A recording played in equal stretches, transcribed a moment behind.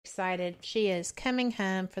excited. She is coming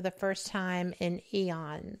home for the first time in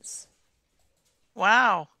eons.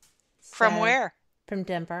 Wow. From So, where? from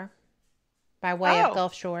Denver, by way of Oh,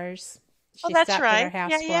 Gulf Shores. oh, She that's stopped at our right. Yeah,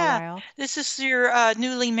 house for a yeah. while. This is your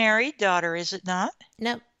newly married daughter, is it not?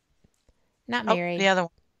 Nope, not Oh, married. the other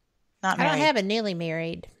one, not I don't married. have a newly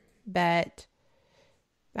married, but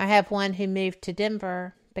I have one who moved to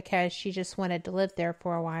Denver because she just wanted to live there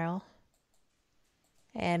for a while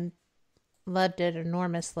and loved it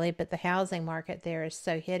enormously. But the housing market there is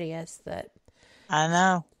so hideous that I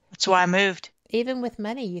know. That's you, why I moved. even with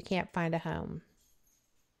money, you can't find a home.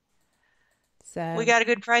 We So, got a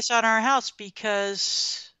good price on our house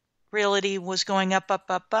because realty was going up, up,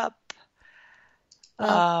 up, up.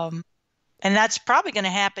 well, Um, and that's probably going to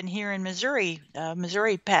happen here in Missouri.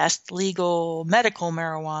 Missouri passed legal medical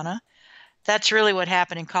marijuana. That's really what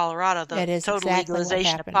happened in Colorado. The it is total exactly what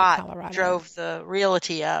legalization of happened in pot Colorado. drove the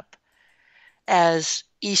realty up as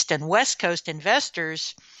East and West Coast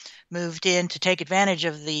investors moved in to take advantage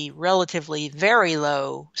of the relatively very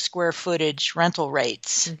low square footage rental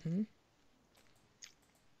rates. Hmm.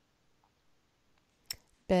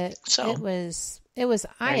 But So it was there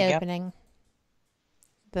eye you go. opening.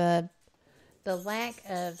 The the lack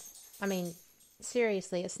of, I mean,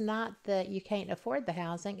 seriously, it's not that you can't afford the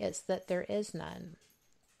housing, it's that there is none.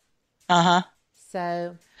 Uh-huh.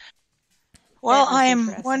 So Well, that I was am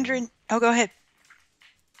interesting. wondering. Oh, go ahead.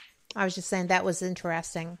 I was just saying that was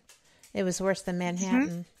interesting. It was worse than Hmm.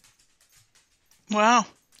 Manhattan. Wow.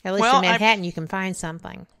 At least in Well, Manhattan, you can find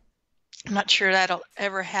something. I'm not sure that'll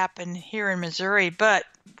ever happen here in Missouri, but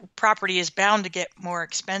property is bound to get more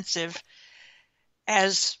expensive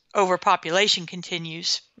as overpopulation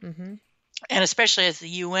continues, Hmm. and especially as the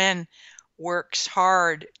UN works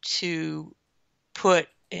hard to put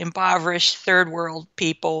impoverished third world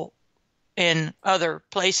people in other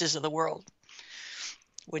places of the world,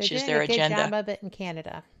 They're which is doing a their good job agenda. of it in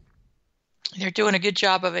Canada. They're doing a good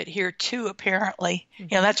job of it here too, apparently. Hmm.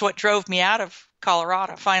 That's what drove me out of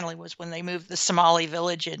Colorado finally was when they moved the Somali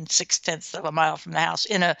village in 6/10 of a mile from the house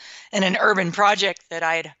in an urban project that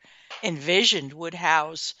I'd envisioned would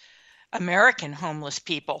house American homeless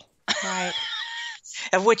people, Right.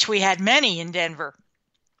 of which we had many in Denver,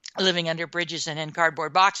 living under bridges and in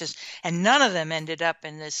cardboard boxes, and none of them ended up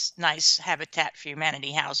in this nice Habitat for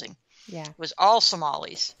Humanity housing. Yeah. It was all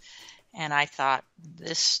Somalis. And I thought,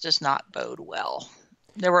 this does not bode well.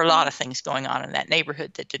 There were a lot Well, of things going on in that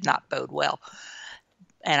neighborhood that did not bode well.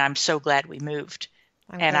 And I'm so glad we moved.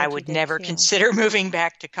 I'm And I glad you would did never too. consider moving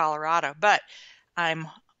back to Colorado. But I'm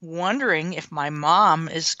wondering if my mom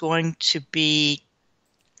is going to be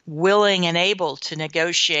willing and able to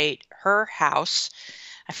negotiate her house.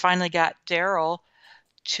 I finally got Daryl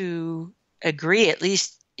to agree, at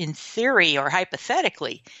least in theory or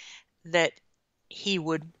hypothetically, that he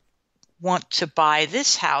would want to buy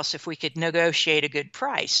this house if we could negotiate a good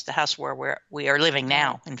price, the house where we are living Right.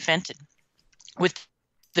 now in Fenton, with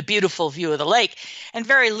the beautiful view of the lake and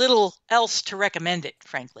very little else to recommend it,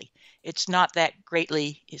 frankly. It's not that great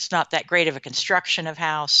of a construction of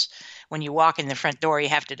house. When you walk in the front door, you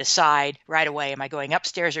have to decide right away, am I going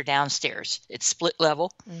upstairs or downstairs? It's split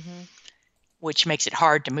level, Hmm. which makes it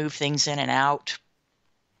hard to move things in and out.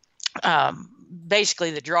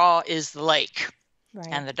 Basically, the draw is the lake Right.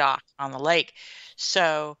 and the dock on the lake.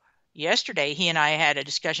 So yesterday, he and I had a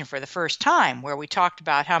discussion for the first time where we talked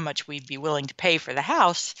about how much we'd be willing to pay for the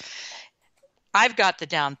house. I've got the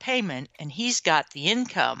down payment and he's got the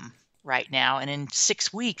income right now. And in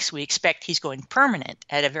 6 weeks, we expect he's going permanent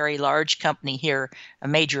at a very large company here, a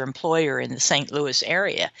major employer in the St. Louis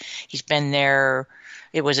area. He's been there.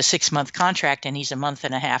 It was a 6-month contract and he's a month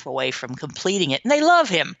and a half away from completing it. And they love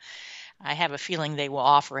him. I have a feeling they will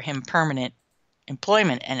offer him permanent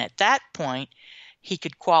employment. And at that point, he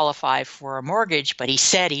could qualify for a mortgage, but he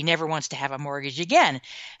said he never wants to have a mortgage again.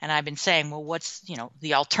 And I've been saying, well,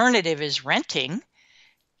 the alternative is renting,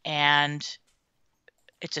 and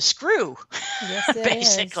it's a screw, Yes, it is.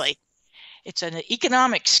 basically. It's an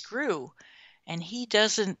economic screw. And he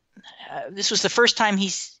doesn't, this was the first time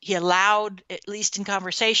he allowed, at least in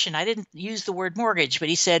conversation, I didn't use the word mortgage, but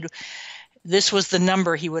he said, this was the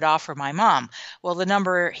number he would offer my mom. Well, the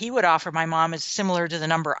number he would offer my mom is similar to the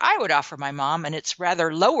number I would offer my mom, and it's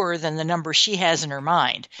rather lower than the number she has in her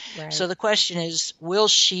mind. So Right. the question is, will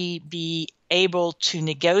she be able to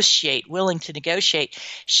negotiate, willing to negotiate?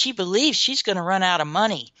 She believes she's going to run out of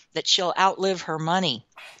money, that she'll outlive her money.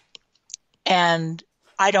 And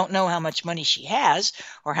I don't know how much money she has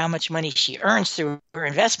or how much money she earns through her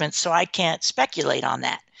investments, so I can't speculate on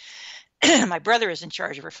that. My brother is in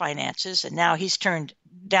charge of her finances, and now he's turned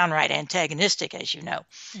downright antagonistic, as you know.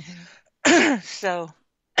 Hmm. So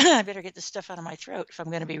I better get this stuff out of my throat if I'm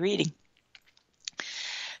going to be reading.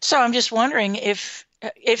 So I'm just wondering if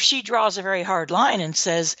she draws a very hard line and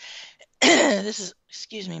says, this is,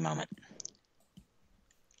 excuse me a moment.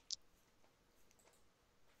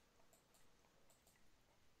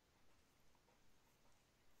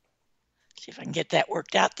 See if I can get that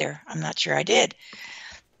worked out there. I'm not sure I did.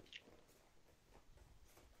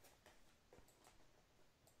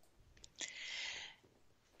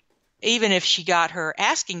 Even if she got her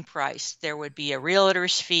asking price, there would be a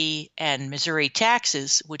realtor's fee and Missouri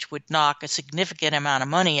taxes, which would knock a significant amount of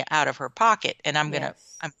money out of her pocket. And I'm going to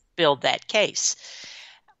build that case.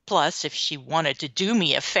 Plus, if she wanted to do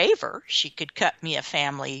me a favor, she could cut me a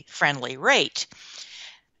family-friendly rate.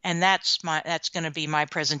 And that's going to be my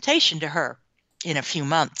presentation to her in a few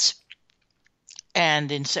months.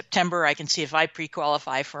 And in September, I can see if I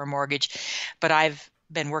pre-qualify for a mortgage. But I've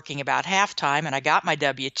been working about half-time, and I got my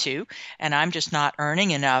W-2, and I'm just not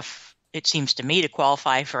earning enough, it seems to me, to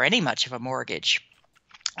qualify for any much of a mortgage.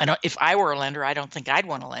 If I were a lender, I don't think I'd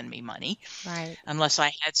want to lend me money, right, unless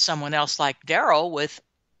I had someone else like Daryl with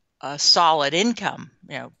a solid income,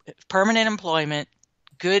 permanent employment,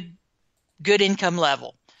 good income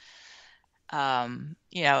level. I'm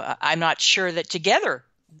not sure that together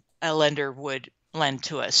a lender would lend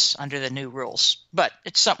to us under the new rules, but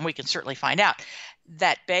it's something we can certainly find out.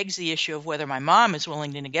 That begs the issue of whether my mom is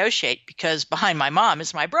willing to negotiate, because behind my mom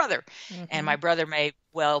is my brother. Mm-hmm. And my brother may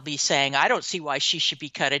well be saying, I don't see why she should be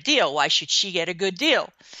cut a deal. Why should she get a good deal?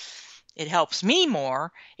 It helps me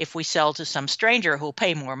more if we sell to some stranger who'll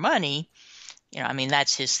pay more money.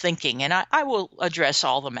 That's his thinking. And I will address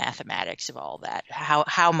all the mathematics of all that,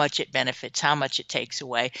 how much it benefits, how much it takes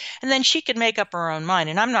away. And then she can make up her own mind.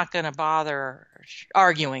 And I'm not going to bother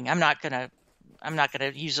arguing. I'm not going to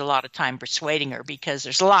use a lot of time persuading her, because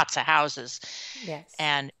there's lots of houses. Yes.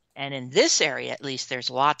 And in this area, at least, there's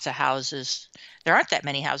lots of houses. There aren't that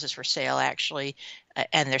many houses for sale, actually.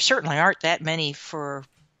 And there certainly aren't that many for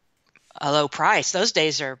a low price. Those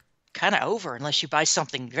days are kind of over unless you buy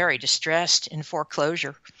something very distressed in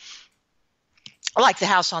foreclosure. I like the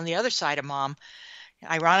house on the other side of Mom.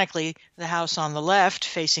 Ironically, the house on the left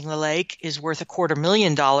facing the lake is worth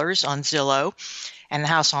 $250,000 on Zillow, and the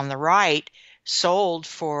house on the right sold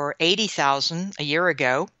for $80,000 a year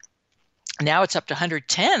ago. Now it's up to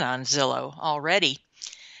 $110,000 on Zillow already.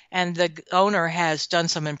 And the owner has done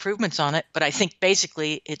some improvements on it, but I think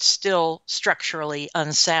basically it's still structurally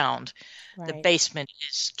unsound. Right. The basement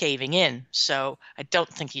is caving in, so I don't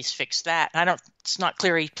think he's fixed that. It's not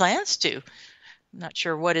clear he plans to. I'm not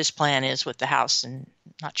sure what his plan is with the house, and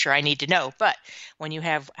not sure I need to know. But when you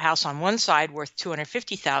have a house on one side worth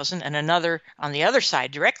 $250,000 and another on the other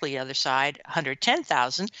side, directly the other side,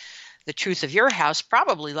 $110,000, the truth of your house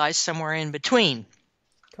probably lies somewhere in between.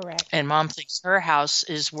 Correct. And Mom thinks her house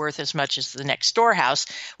is worth as much as the next door house,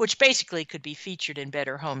 which basically could be featured in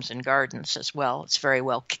Better Homes and Gardens as well. It's very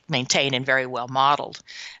well maintained and very well modeled.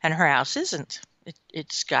 And her house isn't.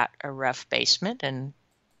 It's got a rough basement, and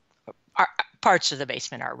parts of the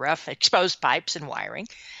basement are rough, exposed pipes and wiring.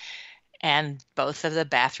 And both of the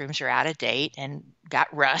bathrooms are out of date and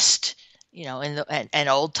got rust, and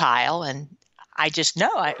old tile. And I just know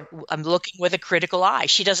I'm looking with a critical eye.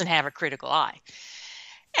 She doesn't have a critical eye.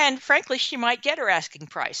 And frankly, she might get her asking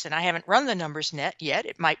price. And I haven't run the numbers yet.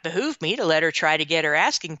 It might behoove me to let her try to get her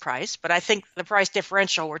asking price. But I think the price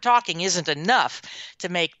differential we're talking isn't enough to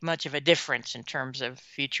make much of a difference in terms of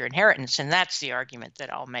future inheritance. And that's the argument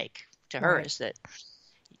that I'll make to her, is that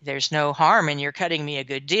there's no harm in you're cutting me a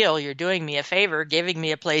good deal. You're doing me a favor, giving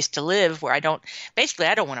me a place to live where I don't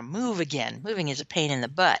want to move again. Moving is a pain in the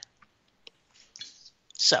butt.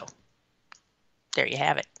 So there you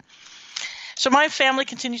have it. So my family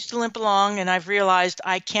continues to limp along, and I've realized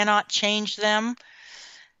I cannot change them,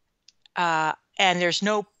 and there's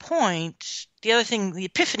no point. The other thing, the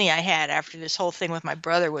epiphany I had after this whole thing with my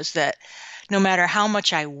brother was that no matter how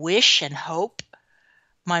much I wish and hope,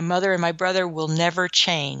 my mother and my brother will never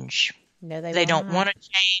change. No, they don't want to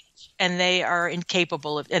change, and they are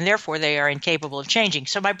incapable of, and therefore they are incapable of changing.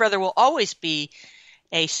 So my brother will always be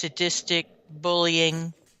a sadistic,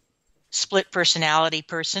 bullying, split personality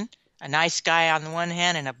person. A nice guy on the one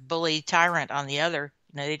hand and a bully tyrant on the other.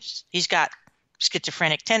 He's got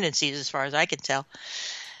schizophrenic tendencies as far as I can tell.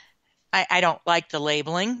 I don't like the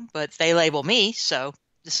labeling, but they label me, so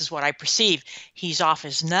this is what I perceive. He's off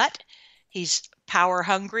his nut, he's power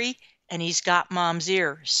hungry, and he's got Mom's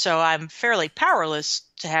ear. So I'm fairly powerless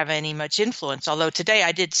to have any much influence, although today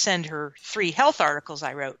I did send her 3 health articles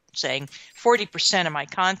I wrote saying 40% of my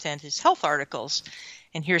content is health articles.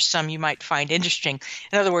 And here's some you might find interesting.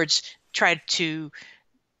 In other words, try to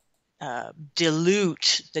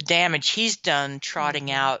dilute the damage he's done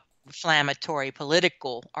trotting out inflammatory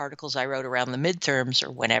political articles I wrote around the midterms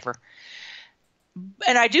or whenever.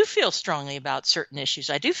 And I do feel strongly about certain issues.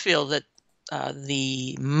 I do feel that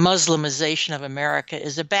the Muslimization of America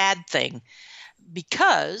is a bad thing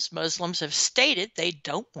because Muslims have stated they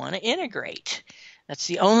don't want to integrate. That's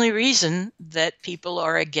the only reason that people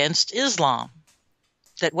are against Islam,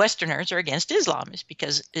 that Westerners are against Islam, is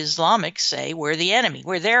because Islamics say we're the enemy,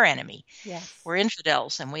 we're their enemy. Yes. We're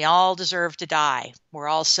infidels and we all deserve to die. We're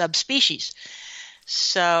all subspecies.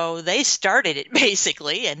 So they started it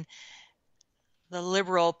basically, and the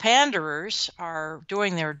liberal panderers are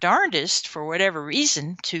doing their darndest for whatever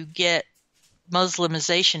reason to get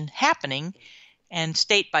Muslimization happening, and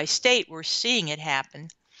state by state we're seeing it happen.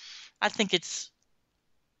 I think it's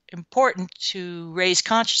important to raise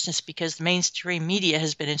consciousness because the mainstream media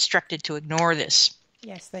has been instructed to ignore this.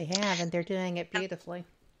 Yes, they have, and they're doing it beautifully.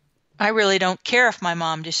 I really don't care if my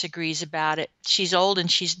mom disagrees about it. She's old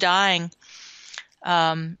and she's dying.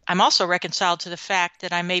 I'm also reconciled to the fact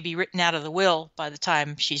that I may be written out of the will by the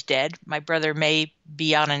time she's dead. My brother may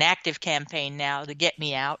be on an active campaign now to get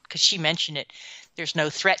me out because she mentioned it. There's no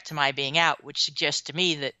threat to my being out, which suggests to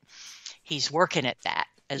me that he's working at that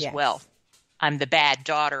as well. I'm the bad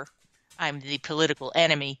daughter. I'm the political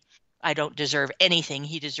enemy. I don't deserve anything.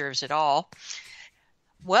 He deserves it all.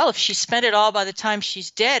 Well, if she spent it all by the time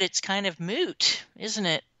she's dead, it's kind of moot, isn't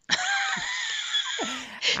it?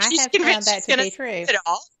 I have found that to be true.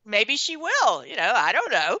 Maybe she will. I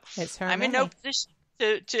don't know. It's her I'm in no position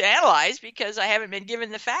to analyze because I haven't been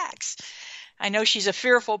given the facts. I know she's a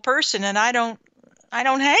fearful person, and I don't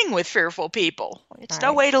hang with fearful people. It's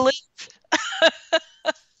no way to live.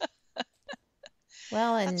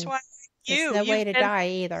 Well, and that's why it's no way to die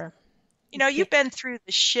either. You've been through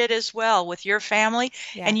the shit as well with your family,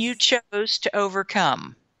 and you chose to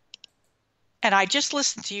overcome. And I just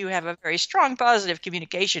listened to you have a very strong positive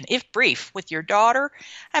communication, if brief, with your daughter.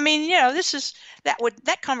 I mean,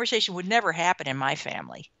 that conversation would never happen in my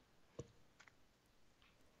family.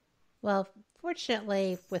 Well,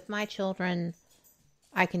 fortunately, with my children,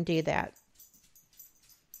 I can do that.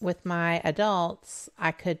 With my adults,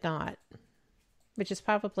 I could not, which is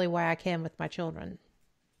probably why I can with my children.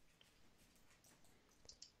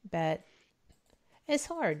 But it's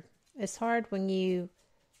hard. It's hard when you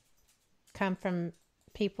come from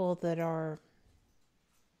people that are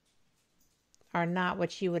not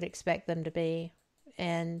what you would expect them to be.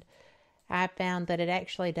 And I found that it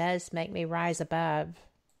actually does make me rise above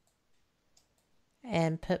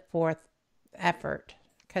and put forth effort,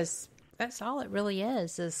 because that's all it really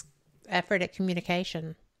is effort at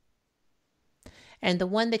communication. And the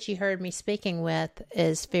one that you heard me speaking with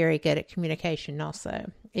is very good at communication also,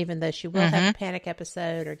 even though she will have a panic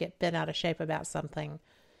episode or get bent out of shape about something.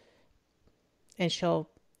 And she'll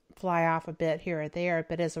fly off a bit here or there.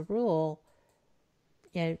 But as a rule,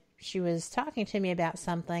 she was talking to me about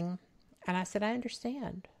something, and I said, I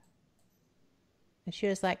understand. And she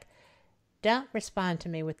was like, don't respond to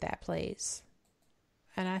me with that, please.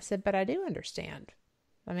 And I said, but I do understand.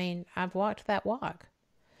 I mean, I've walked that walk.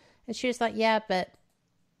 And she was like, yeah, but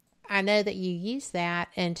I know that you use that,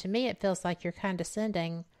 and to me it feels like you're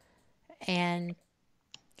condescending, and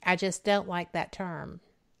I just don't like that term.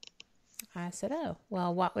 I said, oh,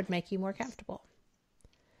 well, what would make you more comfortable?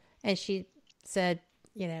 And she said,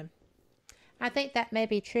 I think that may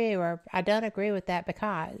be true, or I don't agree with that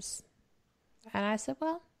because. And I said,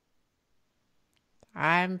 well,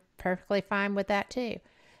 I'm perfectly fine with that too.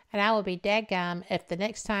 And I will be dadgum if the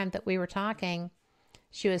next time that we were talking,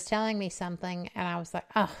 she was telling me something and I was like,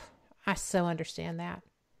 oh, I so understand that.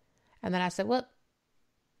 And then I said, well,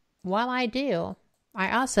 while I do,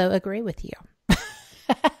 I also agree with you.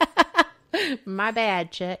 My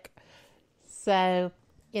bad, chick. So,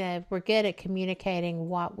 we're good at communicating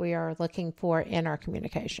what we are looking for in our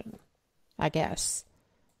communication, I guess,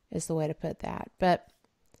 is the way to put that. But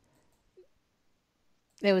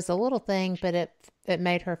it was a little thing, but it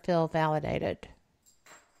made her feel validated.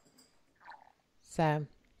 So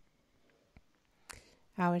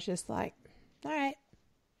I was just like, all right,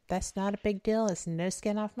 that's not a big deal. It's no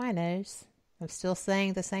skin off my nose. I'm still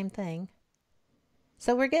saying the same thing.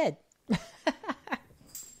 So we're good.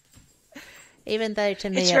 Even though to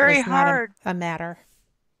me it's it very was hard. Not a matter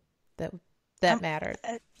that mattered.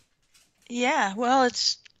 Yeah, well,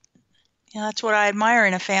 it's that's what I admire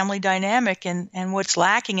in a family dynamic, and what's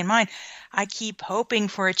lacking in mine. I keep hoping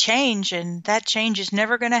for a change, and that change is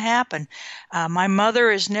never going to happen. My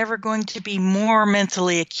mother is never going to be more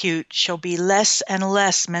mentally acute. She'll be less and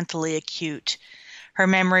less mentally acute. Her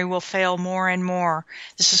memory will fail more and more.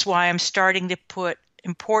 This is why I'm starting to put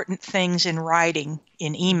important things in writing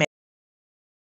in email.